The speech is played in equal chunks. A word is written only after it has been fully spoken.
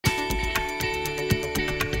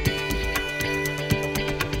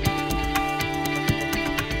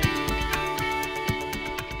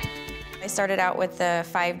started out with the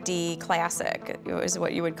 5D Classic. It was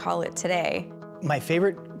what you would call it today. My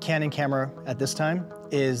favorite Canon camera at this time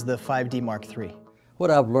is the 5D Mark III. What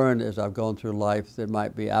I've learned as I've gone through life that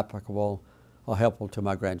might be applicable or helpful to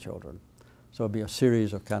my grandchildren. So it'll be a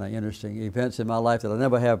series of kind of interesting events in my life that I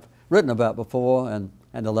never have written about before, and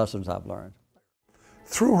the lessons I've learned.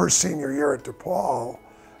 Through her senior year at DePaul,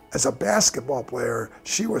 as a basketball player,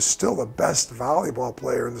 she was still the best volleyball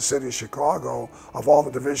player in the city of Chicago of all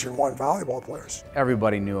the Division I volleyball players.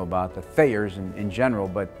 Everybody knew about the Thayers in general,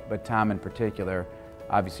 but Tom in particular,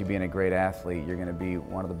 obviously being a great athlete, you're going to be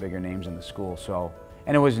one of the bigger names in the school. So,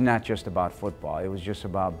 and it was not just about football, it was just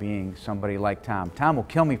about being somebody like Tom. Tom will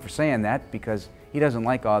kill me for saying that because he doesn't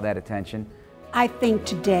like all that attention. I think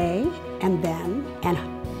today and then, and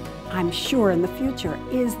I'm sure in the future,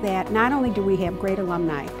 is that not only do we have great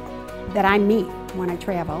alumni that I meet when I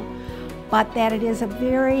travel, but that it is a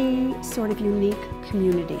very sort of unique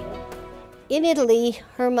community. In Italy,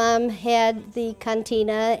 her mom had the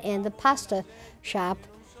cantina and the pasta shop,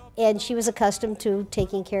 and she was accustomed to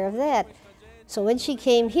taking care of that. So when she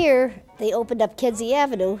came here, they opened up Kedzie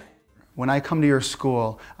Avenue. When I come to your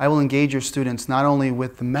school, I will engage your students not only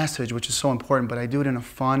with the message, which is so important, but I do it in a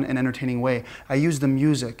fun and entertaining way. I use the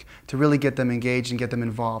music to really get them engaged and get them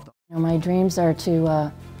involved. My dreams are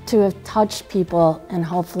to have touched people and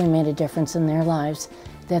hopefully made a difference in their lives,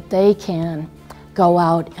 that they can go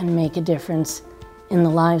out and make a difference in the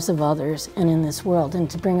lives of others and in this world, and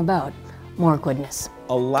to bring about more goodness.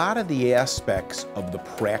 A lot of the aspects of the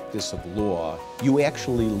practice of law, you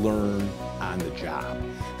actually learn on the job.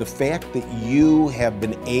 The fact that you have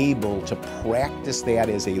been able to practice that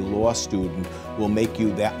as a law student will make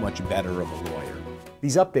you that much better of a lawyer.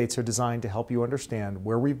 These updates are designed to help you understand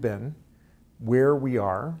where we've been, where we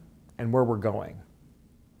are, and where we're going.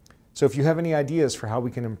 So if you have any ideas for how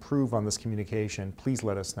we can improve on this communication, please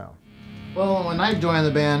let us know. Well, when I joined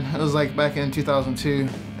the band, it was like back in 2002,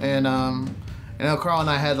 and you know, Carl and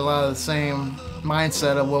I had a lot of the same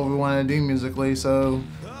mindset of what we wanted to do musically, so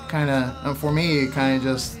for me, it kind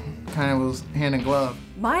of was hand in glove.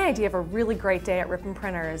 My idea of a really great day at Ripon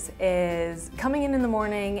Printers is coming in the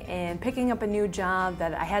morning and picking up a new job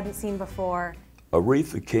that I hadn't seen before.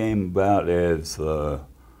 Aretha came about as a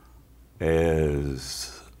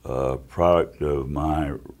product of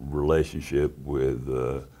my relationship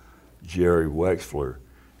with Jerry Wexler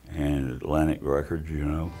and Atlantic Records, you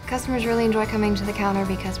know. Customers really enjoy coming to the counter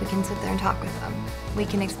because we can sit there and talk with them. We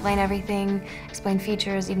can explain everything, explain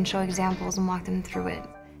features, even show examples and walk them through it.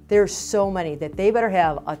 There's so many that they better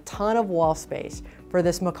have a ton of wall space for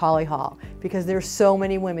this Macaulay Hall, because there's so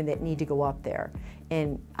many women that need to go up there.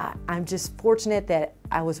 And I'm just fortunate that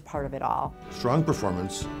I was a part of it all. Strong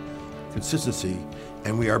performance, consistency,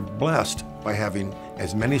 and we are blessed by having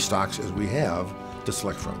as many stocks as we have to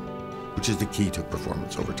select from, which is the key to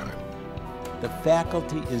performance over time. The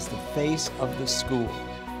faculty is the face of the school.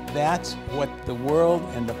 That's what the world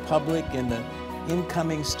and the public and the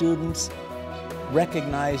incoming students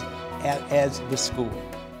recognize as the school.